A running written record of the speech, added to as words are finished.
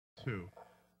2.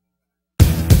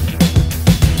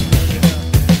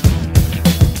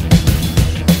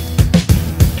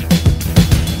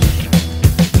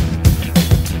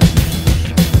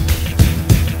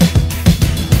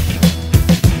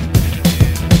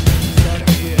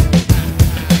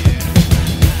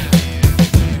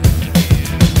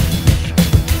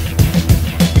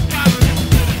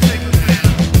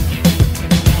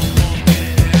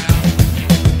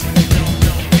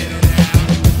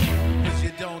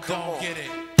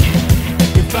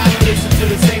 Listen to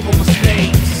the same old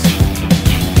mistakes.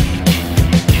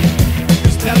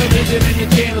 Cause television and your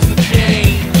channels have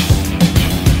changed.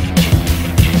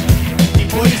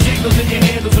 Keep all your signals and your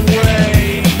handles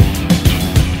away.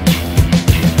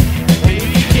 And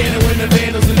if you can't win, the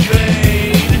Vandals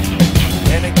invade.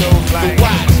 And it goes like the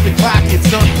watch, the clock, it's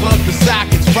unplugged, the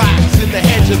sockets, rocks in the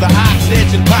hedge of the ox,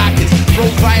 edge and pockets.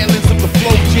 Throws violence of the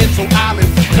flow, gentle olive.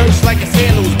 Curse like a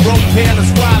sailor who's broke, pale and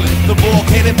swallowed. The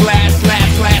volcanic blast,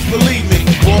 slash, believe me.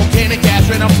 Volcanic gas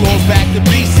ran our floors back to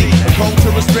BC. The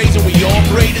culture is strange and we all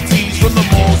pray to tease from the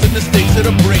malls and the states of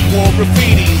the brick wall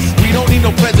graffitis. We don't need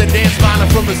no president's minor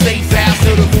from the safe house.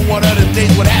 Still to do one other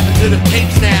things, what happened to the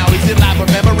tapes now? Is it live or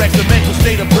Memorex, a mental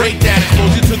state of breakdown?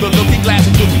 Exposure to the looking glass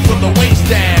and looking from the waist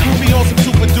down. You be on some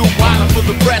super dupe wildin' for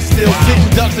the breast still.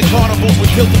 Sitting ducks and carnivals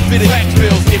with tilted fitted flex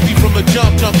bills. Iffy from the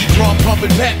jump, junkie drunk,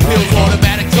 pumping pet pills.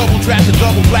 Automatic double trap to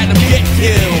double platinum get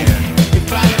killed.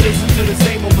 If I listen to the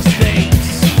same old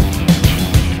mistakes.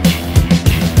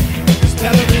 Cause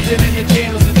television and your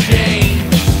channels have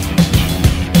changed.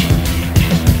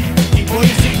 Keep all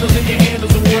your signals and your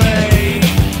handles away.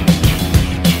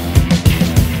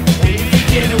 And if you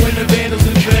can't win, the Vandals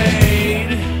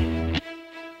invade.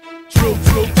 Troop,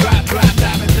 drop,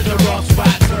 dive into the raw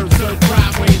spot. Serve,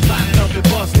 crime waves lining up in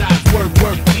bus stops.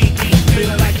 Work, eat,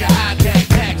 feeling like a high tax,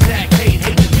 hate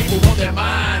the people want their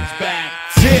minds back.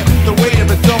 Tip, the weight of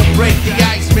it don't break the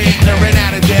ice, man. I ran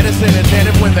out of jettison and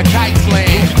attentive when the kites land.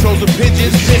 Who controls the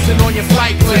pigeons, missing on your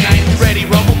flight plan. Tonight we ready,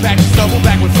 rumble pack and stumble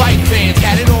back with fight fans.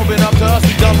 Had it all been up to us,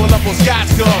 we double up on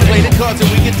Scott's Guard. Play the cards and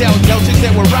we can tell chicks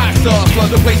that we're rock stars. Flood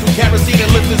the place with kerosene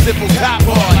and lift the zippos top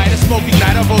hard. Light a smoky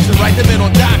night, our votes and write them in on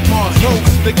Doc Mars.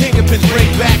 Hosts, the kingpins break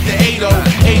back to 8-0.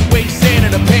 8-way sand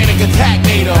and a panic attack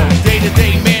NATO.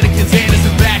 Day-to-day mannequins,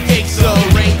 Anderson backache so.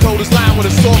 Raincoat is lined with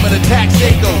a storm and attack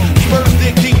Seiko. Spurs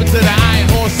dig deep into the iron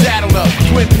horse saddled up.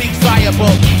 Twin Peaks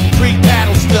fireboat, Creek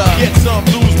paddle stuff. Get some,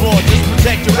 lose more, just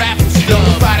protect your raffle stuff.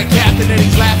 Fight a captain and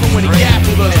he's laughing when he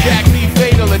gaffled us. Jack B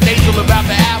fatal and nasal about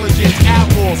the allergens.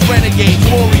 Outlaws, renegades,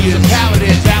 warriors,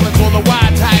 paladins. Balance on the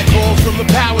wide tide balls from the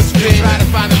power spin. Try to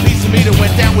find a piece of me that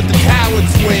went down with the tower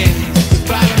twins. If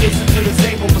I listen to the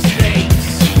same old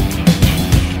mistakes.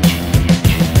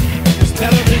 Cause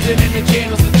television and the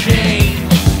channels have changed.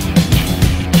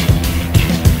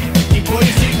 Keep all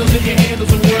your signals and your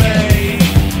handles away.